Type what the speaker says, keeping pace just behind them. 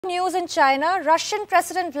News in China, Russian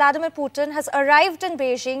President Vladimir Putin has arrived in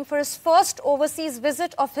Beijing for his first overseas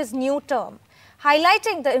visit of his new term,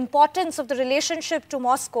 highlighting the importance of the relationship to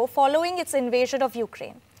Moscow following its invasion of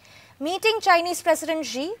Ukraine. Meeting Chinese President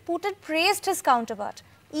Xi, Putin praised his counterpart,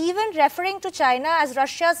 even referring to China as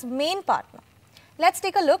Russia's main partner. Let's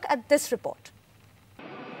take a look at this report.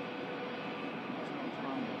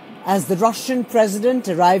 As the Russian president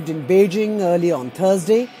arrived in Beijing early on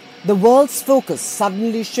Thursday, the world's focus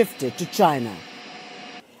suddenly shifted to China.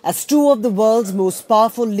 As two of the world's most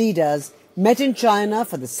powerful leaders met in China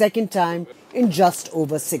for the second time in just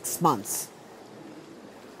over 6 months.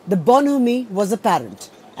 The bonhomie was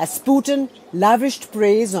apparent as Putin lavished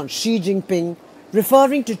praise on Xi Jinping,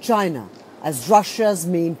 referring to China as Russia's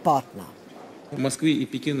main partner. В Москве и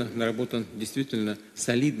Пекине наработан действительно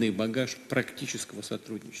солидный багаж практического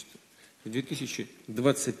сотрудничества. В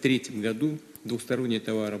 2023 году двусторонний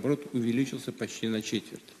товарооборот увеличился почти на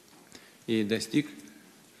четверть и достиг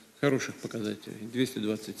хороших показателей –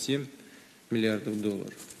 227 миллиардов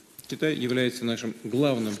долларов. Китай является нашим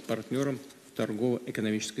главным партнером в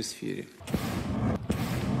торгово-экономической сфере.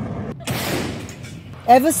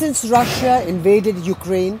 Ever since Russia invaded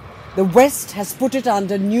Ukraine, the West has put it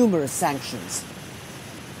under numerous sanctions.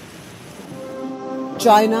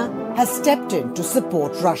 China has stepped in to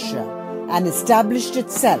support Russia and established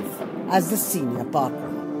itself as the senior partner.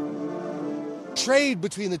 Trade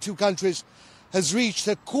between the two countries has reached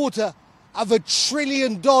 $250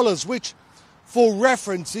 billion, which, for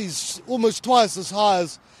reference, is almost twice as high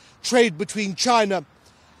as trade between China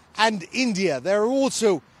and India. There are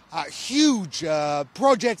also huge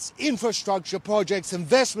projects, infrastructure projects,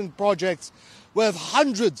 investment projects worth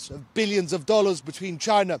hundreds of billions of dollars between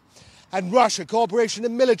China and Russia, cooperation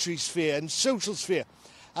in the military sphere and social sphere,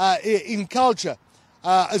 in culture,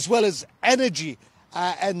 as well as energy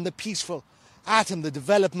and the peaceful atom, the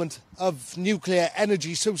development of nuclear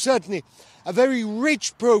energy. So certainly a very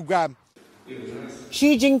rich program.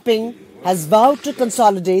 Xi Jinping has vowed to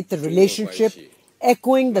consolidate the relationship,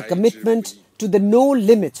 echoing the commitment to the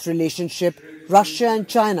no-limits relationship Russia and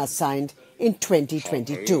China signed in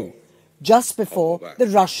 2022, just before the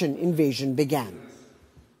Russian invasion began.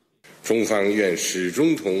 中方愿始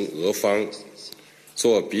终同俄方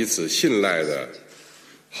做彼此信赖的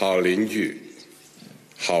好邻居、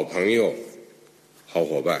好朋友、好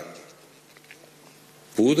伙伴，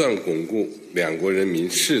不断巩固两国人民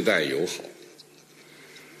世代友好，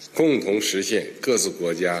共同实现各自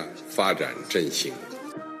国家发展振兴。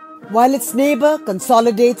 While its neighbor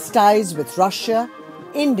consolidates ties with Russia,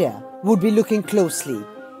 India would be looking closely.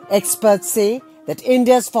 Experts say that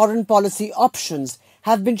India's foreign policy options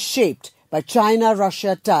have been shaped by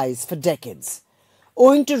China-Russia ties for decades.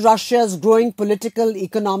 Owing to Russia's growing political,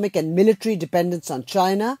 economic and military dependence on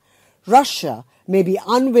China, Russia may be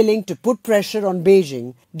unwilling to put pressure on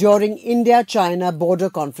Beijing during India-China border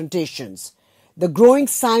confrontations. The growing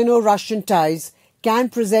Sino-Russian ties can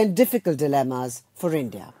present difficult dilemmas for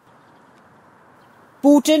India.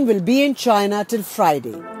 Putin will be in China till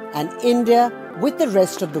Friday, and India, with the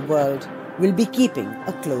rest of the world, will be keeping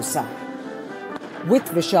a close eye. With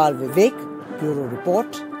Vishal Vivek, Bureau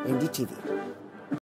Report, NDTV.